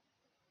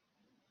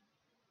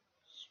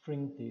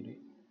String theory.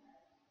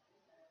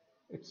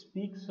 It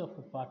speaks of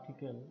a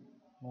particle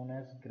known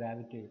as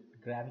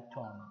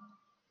graviton,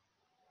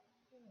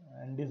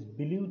 and is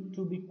believed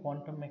to be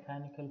quantum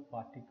mechanical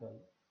particle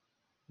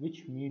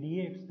which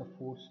mediates the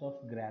force of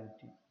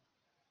gravity.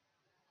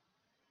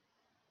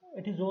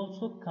 It is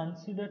also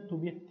considered to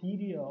be a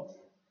theory of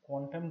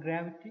quantum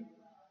gravity,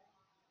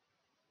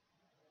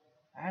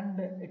 and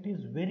it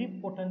is very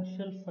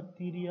potential for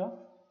theory of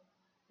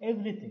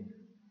everything.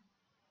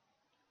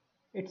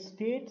 It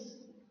states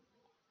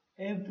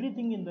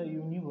everything in the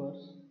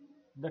universe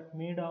that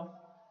made of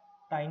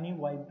tiny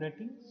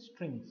vibrating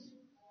strings.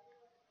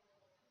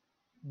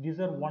 These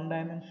are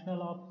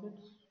one-dimensional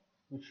objects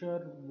which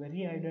are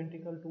very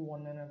identical to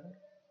one another.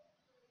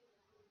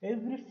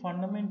 Every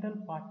fundamental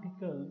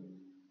particle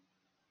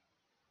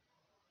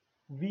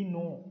we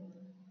know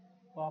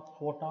of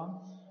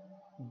photons,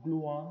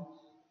 gluons,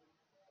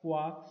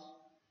 quarks,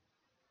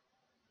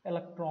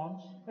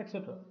 electrons,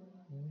 etc.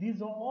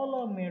 These all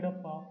are made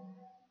up of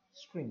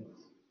strings.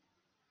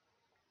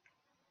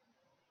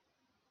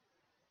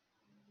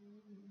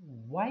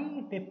 Why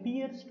it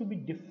appears to be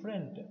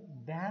different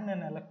than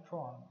an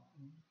electron?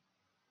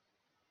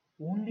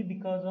 Only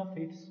because of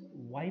its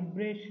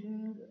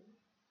vibration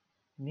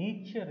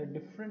nature at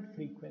different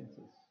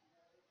frequencies.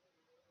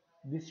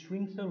 These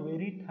strings are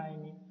very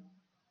tiny,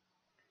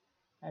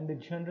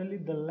 and generally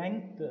the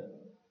length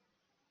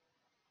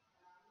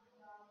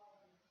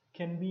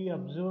can be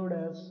observed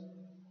as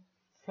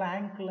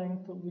Planck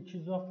length, which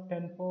is of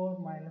 10 power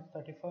minus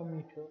 35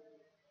 meter,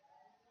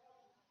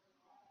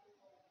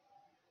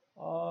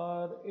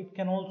 or it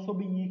can also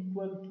be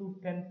equal to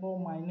 10 power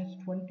minus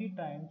 20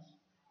 times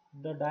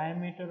the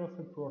diameter of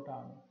a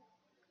proton.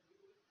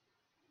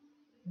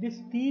 This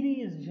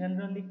theory is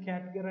generally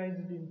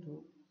categorized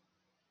into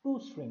two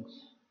strings.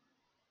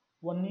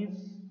 One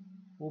is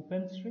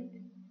open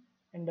string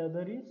and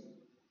other is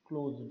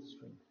closed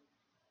string.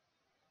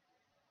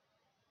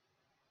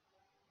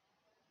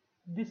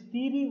 This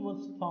theory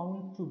was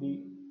found to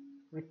be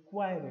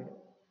required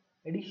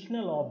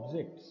additional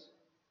objects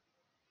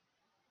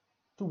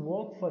to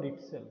work for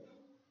itself,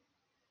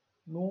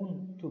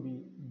 known to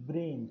be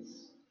branes,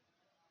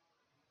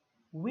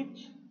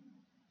 which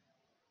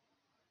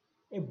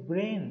a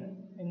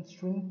brane in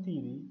string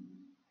theory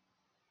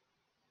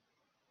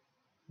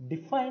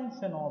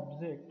defines an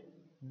object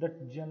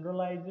that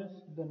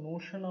generalizes the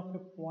notion of a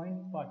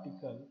point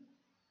particle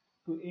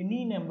to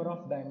any number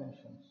of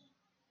dimensions.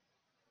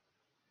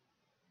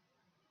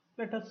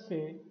 Let us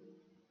say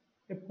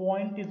a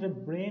point is a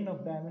brane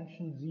of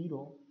dimension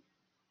 0,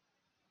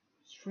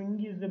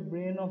 string is a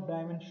brane of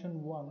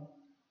dimension 1,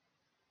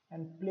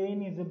 and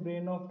plane is a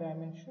brane of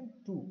dimension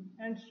 2,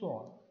 and so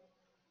on.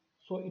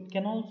 So it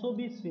can also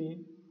be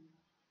said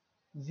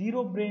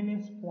 0 brane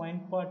is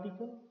point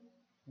particle,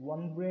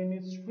 1 brane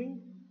is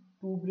string,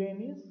 2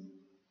 brane is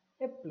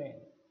a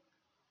plane.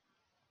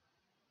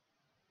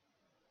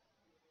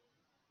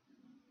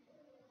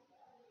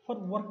 For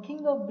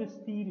working of this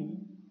theory,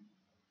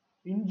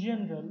 in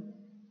general,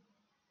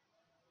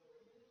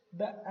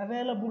 the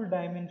available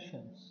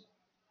dimensions,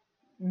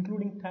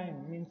 including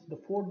time, means the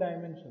 4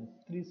 dimensions,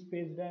 3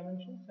 space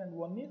dimensions and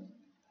 1 is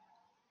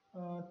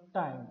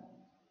time.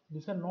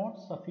 These are not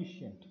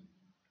sufficient,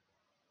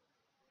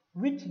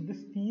 which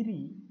this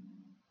theory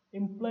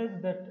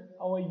implies that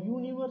our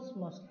universe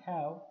must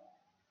have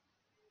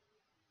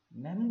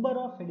number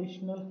of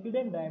additional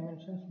hidden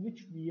dimensions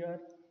which we are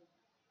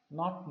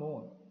not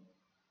known.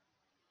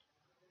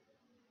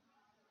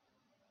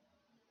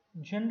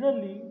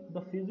 Generally,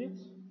 the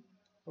physics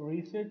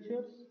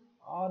researchers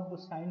or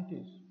the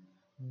scientists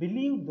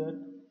believe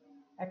that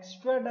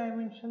extra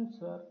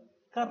dimensions are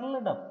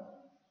curled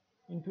up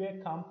into a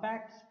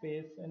compact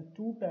space and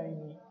too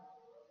tiny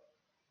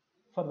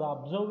for the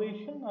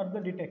observation or the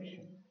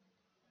detection.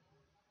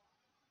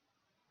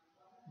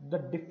 The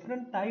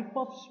different type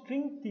of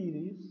string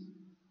theories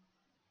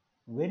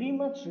very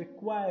much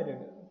required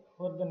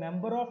for the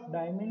number of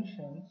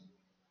dimensions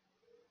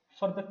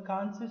for the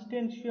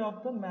consistency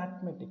of the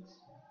mathematics.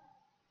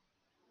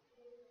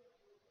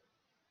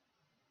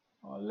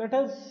 Let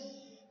us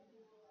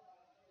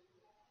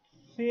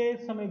say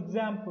some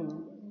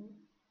example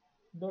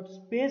that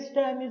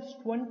space-time is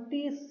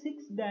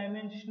 26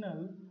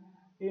 dimensional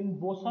in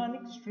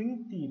bosonic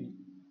string theory,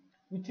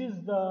 which is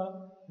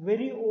the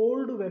very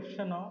old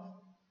version of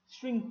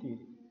string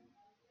theory.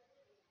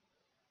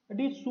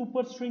 It is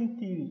superstring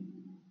theory,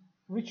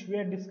 which we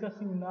are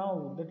discussing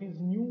now, that is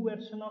new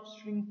version of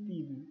string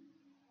theory,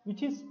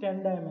 which is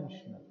 10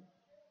 dimensional.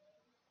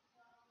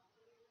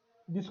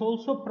 This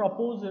also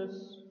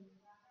proposes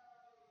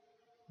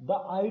the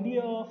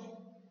idea of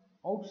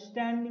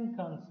outstanding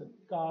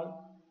concept called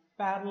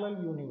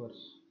parallel universe.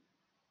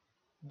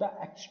 The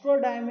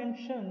extra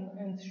dimension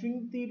in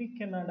string theory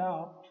can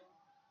adopt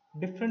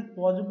different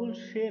possible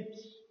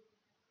shapes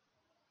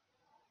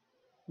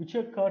which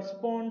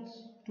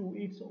corresponds to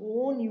its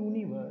own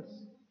universe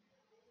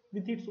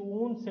with its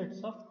own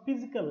sets of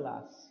physical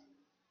laws.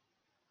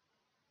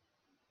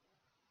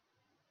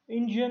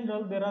 In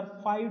general, there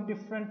are 5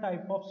 different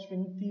types of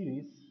string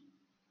theories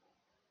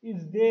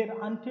is there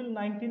until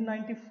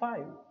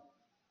 1995.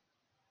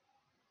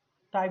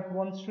 Type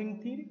 1 string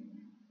theory,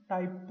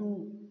 type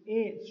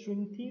 2A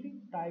string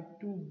theory, type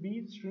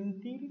 2B string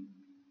theory,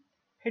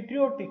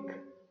 heterotic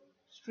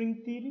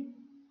string theory,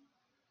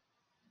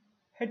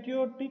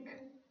 heterotic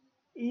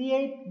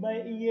E8 by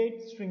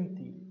E8 string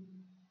theory.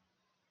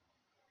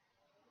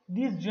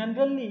 These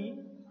generally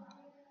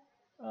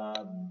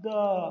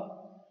the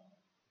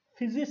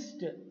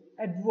physicist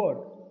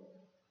Edward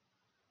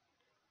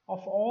of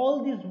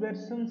all these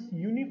versions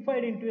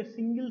unified into a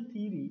single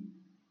theory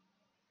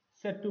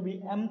said to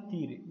be M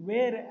theory,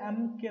 where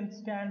M can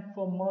stand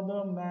for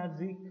mother,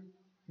 magic,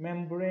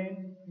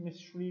 membrane,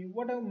 mystery,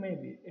 whatever may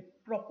be. It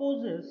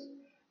proposes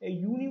a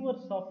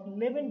universe of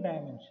 11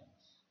 dimensions.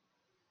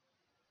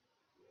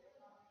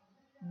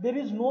 There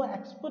is no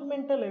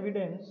experimental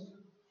evidence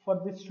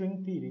for this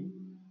string theory,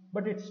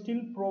 but it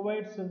still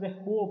provides us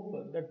a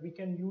hope that we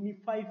can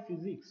unify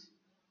physics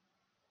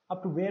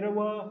up to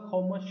wherever,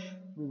 how much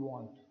we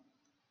want.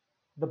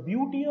 The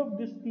beauty of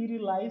this theory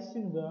lies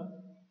in the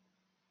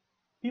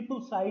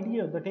people's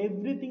idea that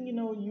everything in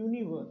our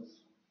universe,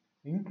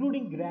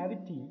 including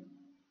gravity,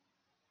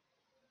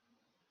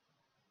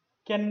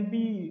 can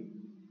be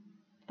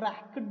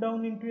tracked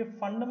down into a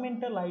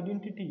fundamental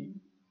identity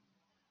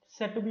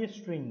said to be a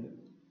string,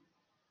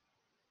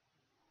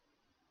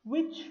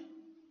 which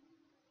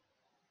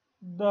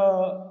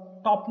the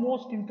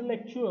topmost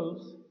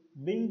intellectuals,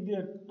 being they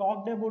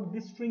talked about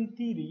this string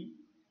theory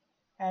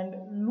and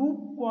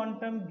loop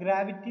quantum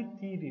gravity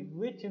theory,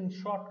 which in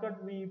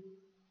shortcut we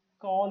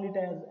call it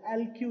as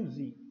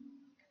LQZ.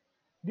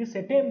 This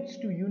attempts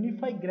to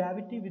unify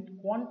gravity with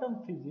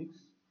quantum physics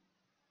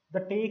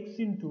that takes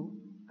into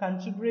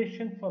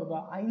consideration for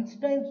the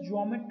Einstein's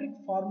geometric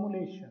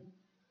formulation,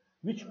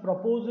 which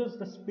proposes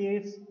the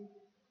space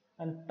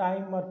and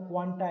time are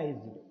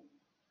quantized.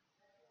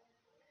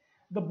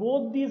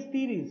 Both these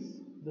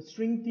theories, the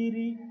string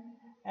theory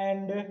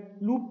and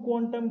loop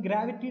quantum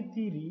gravity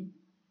theory,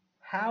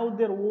 have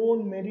their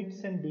own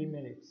merits and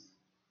demerits.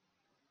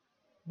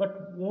 But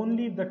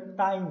only the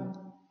time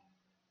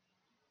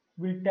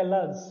will tell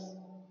us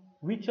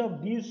which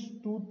of these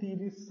two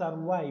theories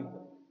survive,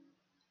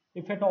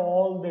 if at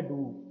all they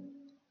do.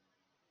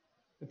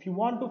 If you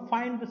want to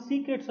find the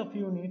secrets of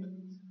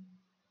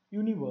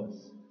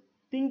universe,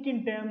 think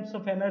in terms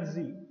of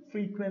energy,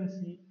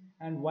 frequency,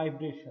 and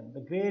vibration.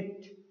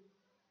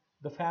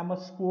 The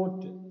famous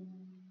quote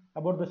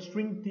about the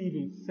string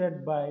theory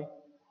said by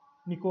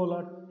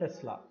Nikola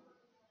Tesla.